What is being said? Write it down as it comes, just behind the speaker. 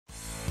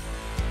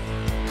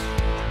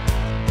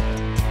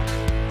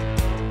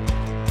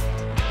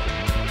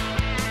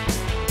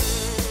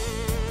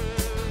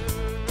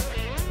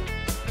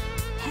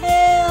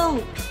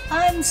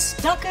getting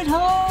stuck at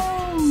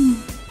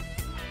home.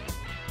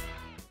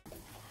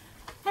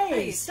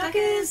 Hey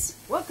Stuckers!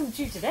 Welcome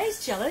to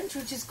today's challenge,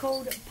 which is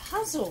called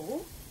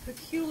Puzzle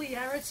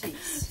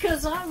Peculiarities.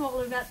 because I'm all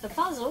about the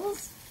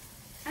puzzles.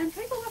 And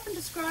people often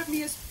describe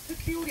me as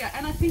peculiar,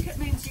 and I think it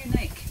means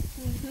unique.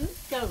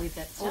 Go with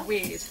that Or stuff.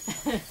 weird.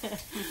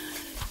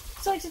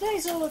 So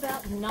today's all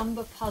about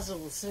number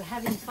puzzles, so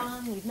having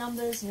fun with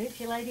numbers,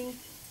 manipulating.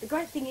 The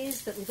great thing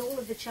is that with all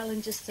of the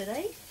challenges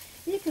today,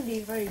 you can be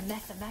very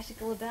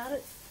mathematical about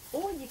it,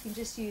 or you can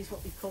just use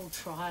what we call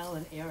trial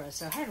and error.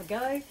 So have a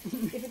go.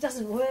 If it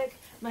doesn't work,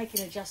 make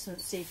an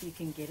adjustment, see if you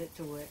can get it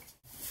to work.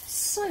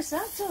 So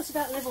Sal, tell us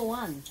about level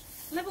 1.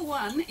 Level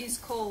 1 is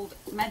called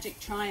Magic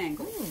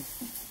Triangle.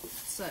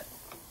 So,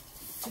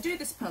 to do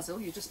this puzzle,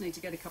 you just need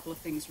to get a couple of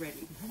things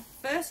ready.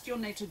 First, you'll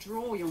need to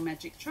draw your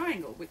magic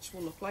triangle, which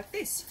will look like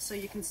this. So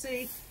you can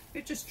see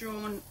we've just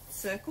drawn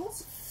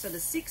circles. So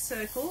there's 6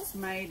 circles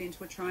made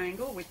into a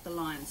triangle with the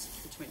lines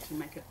between to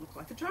make it look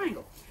like a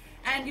triangle.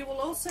 And you will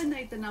also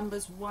need the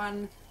numbers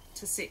 1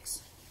 to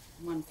 6,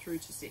 1 through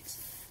to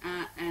 6.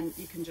 And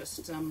you can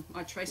just,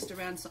 I traced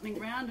around something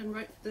round and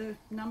wrote the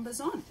numbers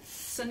on.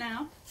 So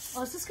now... I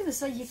was just going to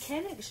say, you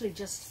can actually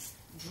just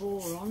draw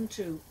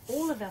onto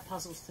all of our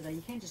puzzles today.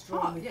 You can just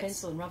draw them with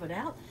pencil and rub it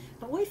out.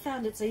 But we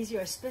found it's easier,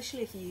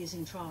 especially if you're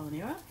using trial and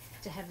error,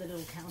 to have the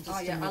little counters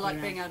to move I like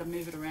around. being able to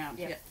move it around.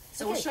 Yep. Yeah.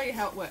 So Okay. we'll show you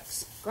how it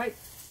works. Great.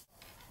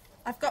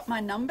 I've got my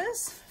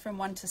numbers from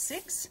 1 to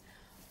 6.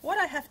 What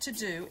I have to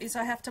do is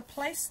I have to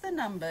place the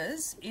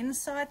numbers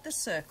inside the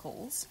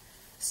circles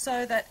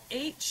so that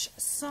each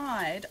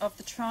side of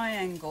the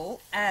triangle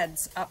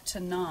adds up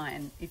to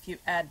 9 if you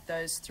add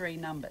those 3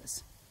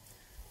 numbers.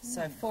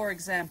 So for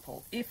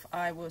example, if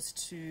I was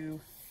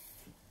to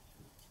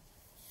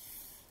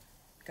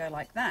go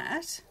like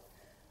that,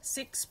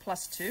 6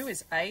 plus 2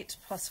 is 8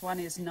 plus 1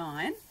 is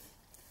 9.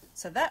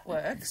 So that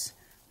works.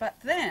 But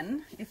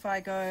then if I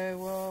go,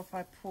 well, if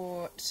I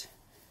put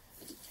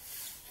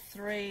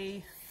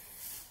 3,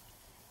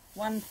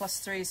 1 plus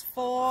 3 is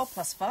 4,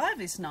 plus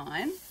 5 is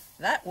 9.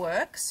 That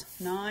works.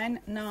 9,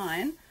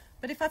 9.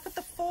 But if I put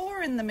the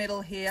 4 in the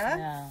middle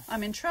here,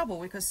 I'm in trouble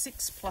because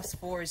 6 plus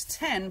 4 is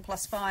 10,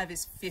 plus 5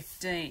 is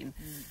 15,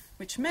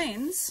 which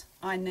means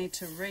I need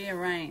to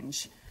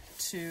rearrange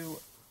to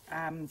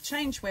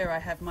change where I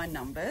have my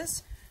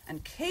numbers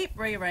and keep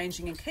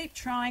rearranging and keep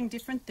trying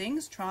different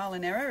things, trial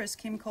and error as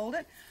Kim called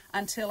it,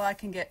 until I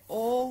can get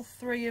all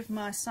 3 of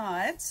my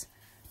sides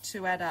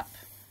to add up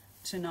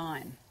to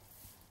 9.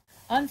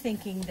 I'm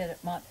thinking that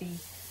it might be,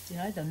 you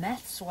know, the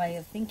maths way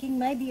of thinking.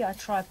 Maybe I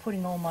try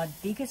putting all my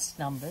biggest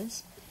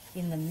numbers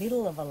in the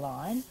middle of a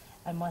line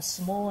and my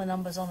smaller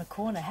numbers on a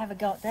corner. Have a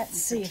go at that and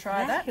see if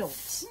that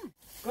helps.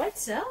 Great,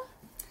 Sal.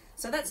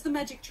 So that's the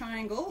magic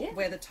triangle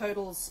where the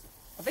totals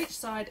of each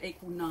side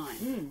equal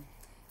 9.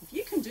 If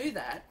you can do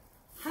that,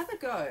 have a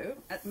go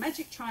at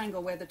magic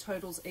triangle where the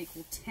totals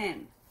equal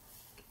 10.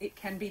 It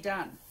can be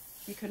done.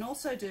 You can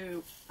also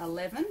do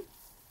 11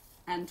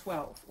 and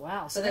 12.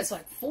 Wow, so that's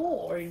like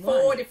 4 in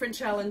 4 one. different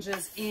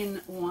challenges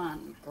in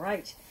one.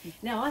 Great.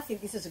 Now, I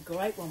think this is a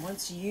great one.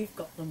 Once you've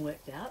got them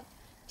worked out,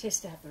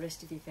 test out the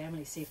rest of your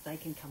family, see if they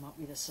can come up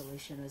with a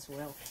solution as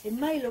well. It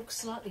may look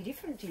slightly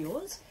different to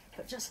yours,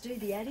 but just do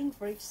the adding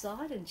for each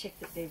side and check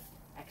that they've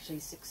actually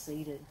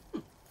succeeded.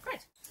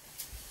 Great.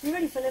 You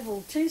ready for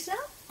level 2, Sal?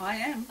 I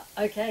am.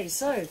 Okay,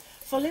 so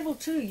for level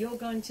 2, you're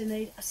going to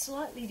need a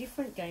slightly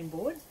different game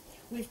board.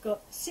 We've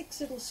got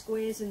 6 little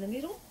squares in the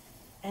middle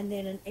and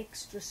then an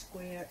extra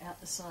square out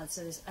the side.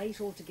 So there's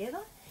 8 altogether,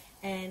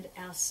 and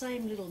our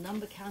same little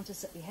number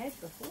counters that we had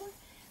before,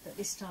 but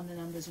this time the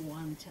number's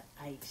 1 to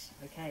 8.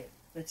 Okay,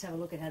 let's have a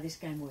look at how this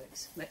game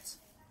works. Let's.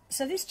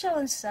 So this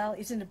challenge, Sal,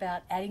 isn't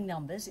about adding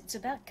numbers, it's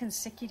about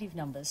consecutive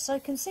numbers.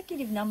 So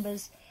consecutive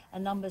numbers are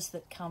numbers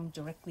that come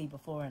directly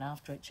before and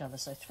after each other.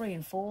 So 3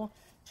 and 4,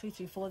 2,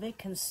 3, 4, they're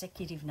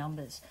consecutive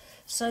numbers.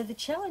 So the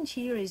challenge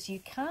here is you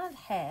can't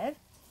have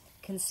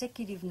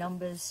consecutive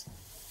numbers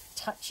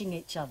touching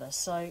each other.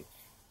 So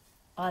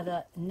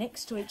either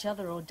next to each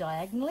other or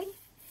diagonally.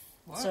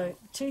 Wow. So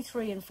 2,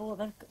 3 and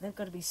 4, they've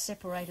got to be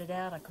separated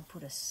out. I could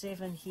put a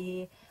 7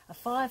 here. A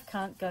 5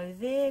 can't go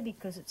there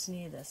because it's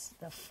near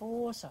the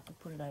 4, so I could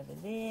put it over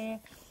there.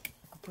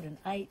 I could put an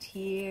 8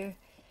 here,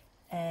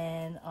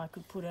 and I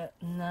could put a...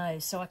 No,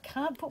 so I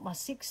can't put my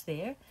 6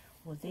 there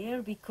or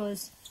there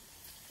because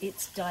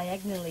it's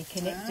diagonally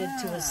connected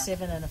to a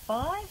 7 and a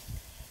 5.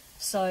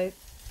 So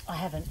I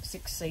haven't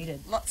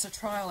succeeded. Lots of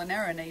trial and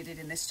error needed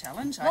in this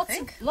challenge, I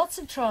think. Lots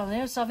of trial and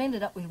error, so I've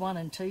ended up with 1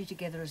 and 2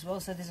 together as well,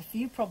 so there's a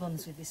few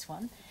problems with this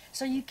one.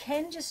 So you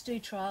can just do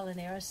trial and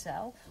error,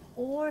 Sal,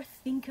 or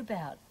think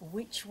about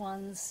which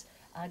ones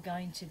are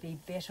going to be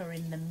better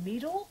in the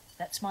middle.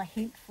 That's my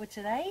hint for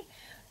today.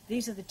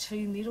 These are the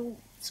 2 middle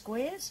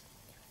squares.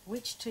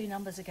 Which 2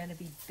 numbers are going to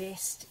be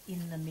best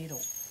in the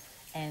middle?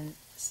 And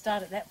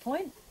start at that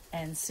point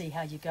and see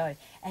how you go.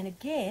 And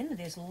again,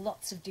 there's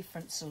lots of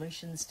different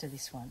solutions to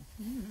this one.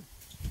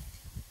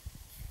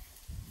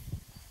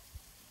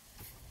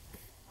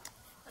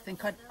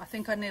 I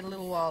think I need a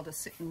little while to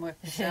sit and work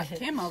this out,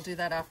 Kim. I'll do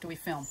that after we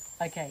film.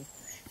 Okay.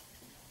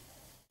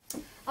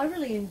 I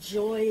really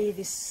enjoy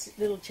this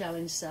little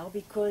challenge, Sal,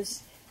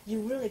 because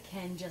you really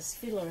can just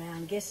fiddle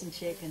around, guess and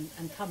check and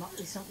come up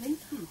with something.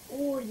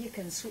 Or you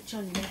can switch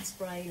on your maths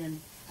brain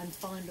and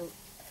find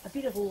a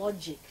bit of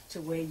logic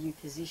to where you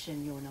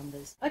position your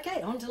numbers.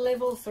 Okay, on to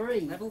level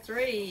 3. Level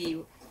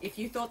 3. If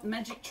you thought the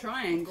magic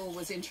triangle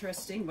was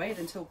interesting, wait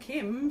until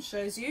Kim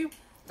shows you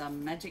the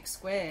magic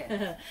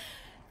square.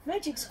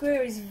 Magic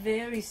square is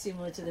very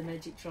similar to the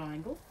magic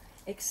triangle,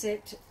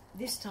 except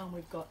this time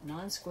we've got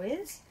 9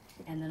 squares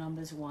and the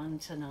numbers 1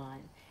 to 9.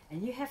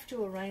 And you have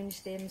to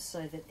arrange them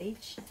so that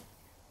each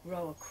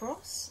row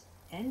across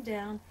and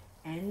down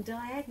and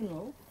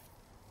diagonal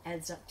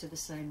adds up to the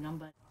same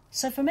number.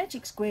 So for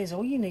magic squares,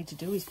 all you need to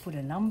do is put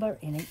a number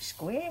in each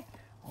square.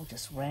 I'll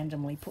just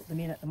randomly put them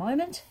in at the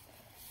moment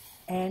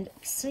and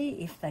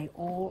see if they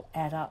all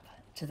add up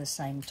to the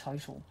same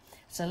total.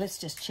 So let's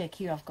just check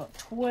here. I've got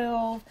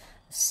 12,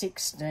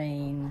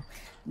 16,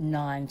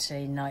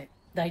 19. No,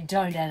 they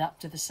don't add up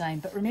to the same.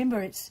 But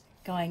remember, it's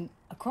going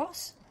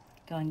across,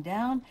 going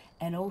down,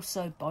 and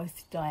also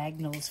both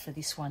diagonals for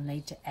this one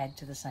need to add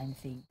to the same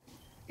thing.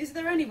 Is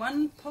there only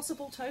one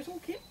possible total,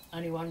 Kim?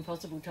 Only one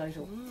possible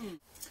total.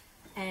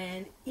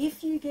 And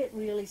if you get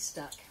really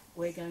stuck,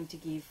 we're going to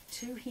give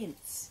 2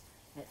 hints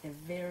at the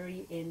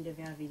very end of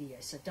our video.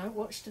 So don't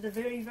watch to the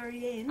very,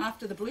 very end.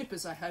 After the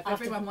bloopers, I hope.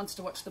 Everyone wants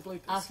to watch the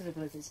bloopers. After the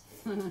bloopers.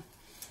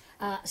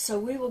 So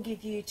we will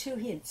give you 2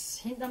 hints.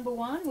 Hint number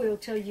 1, we'll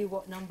tell you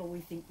what number we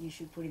think you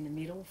should put in the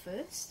middle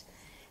first.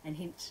 And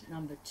hint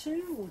number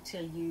 2 will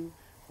tell you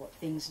what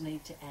things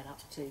need to add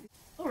up to.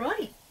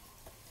 Alrighty.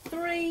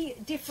 3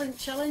 different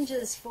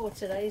challenges for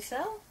today,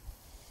 Sal.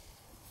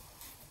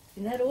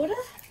 In that order,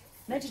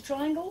 magic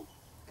triangle,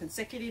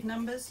 consecutive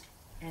numbers,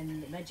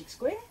 and the magic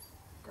square.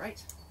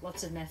 Great.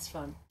 Lots of maths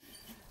fun.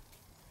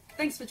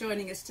 Thanks for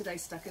joining us today,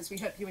 Stuckers. We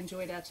hope you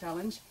enjoyed our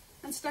challenge.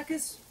 And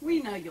Stuckers,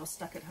 we know you're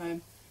stuck at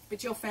home,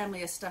 but your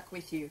family are stuck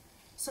with you.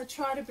 So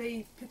try to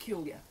be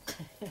peculiar.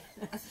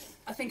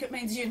 I think it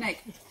means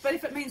unique. But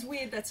if it means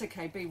weird, that's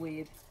okay. Be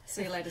weird.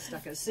 See you later,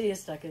 Stuckers. See you,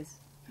 Stuckers.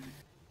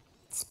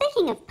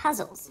 Speaking of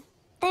puzzles,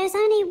 there's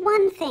only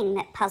one thing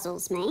that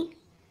puzzles me.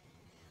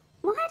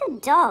 Why do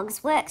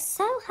dogs work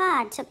so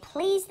hard to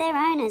please their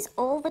owners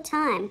all the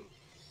time?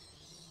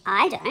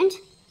 I don't,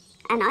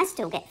 and I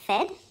still get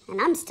fed,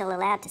 and I'm still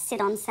allowed to sit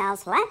on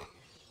Sal's lap,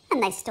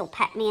 and they still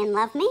pat me and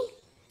love me.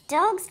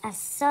 Dogs are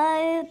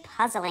so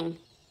puzzling.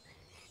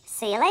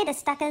 See you later,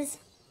 Stuckers.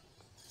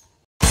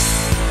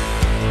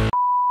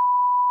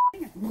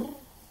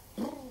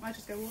 I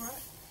just go all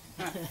right.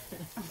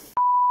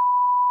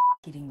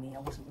 Kidding me, I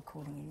wasn't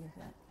recording any of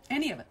that.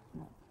 Any of it?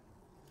 No.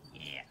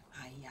 Yeah.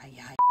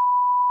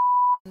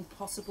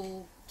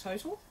 Possible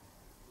total?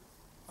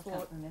 I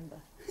can't remember.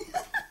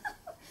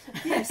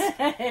 Yes,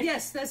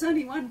 yes, there's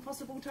only one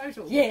possible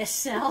total. Yes,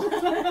 Sal.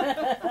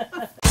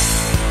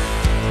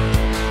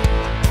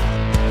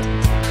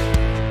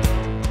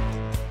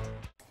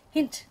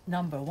 Hint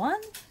number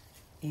 1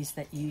 is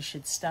that you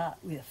should start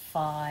with a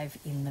 5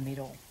 in the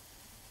middle.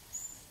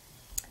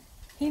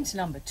 Hint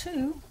number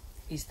 2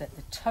 is that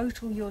the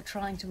total you're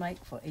trying to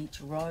make for each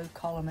row,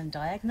 column and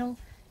diagonal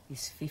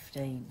is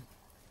 15.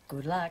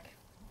 Good luck.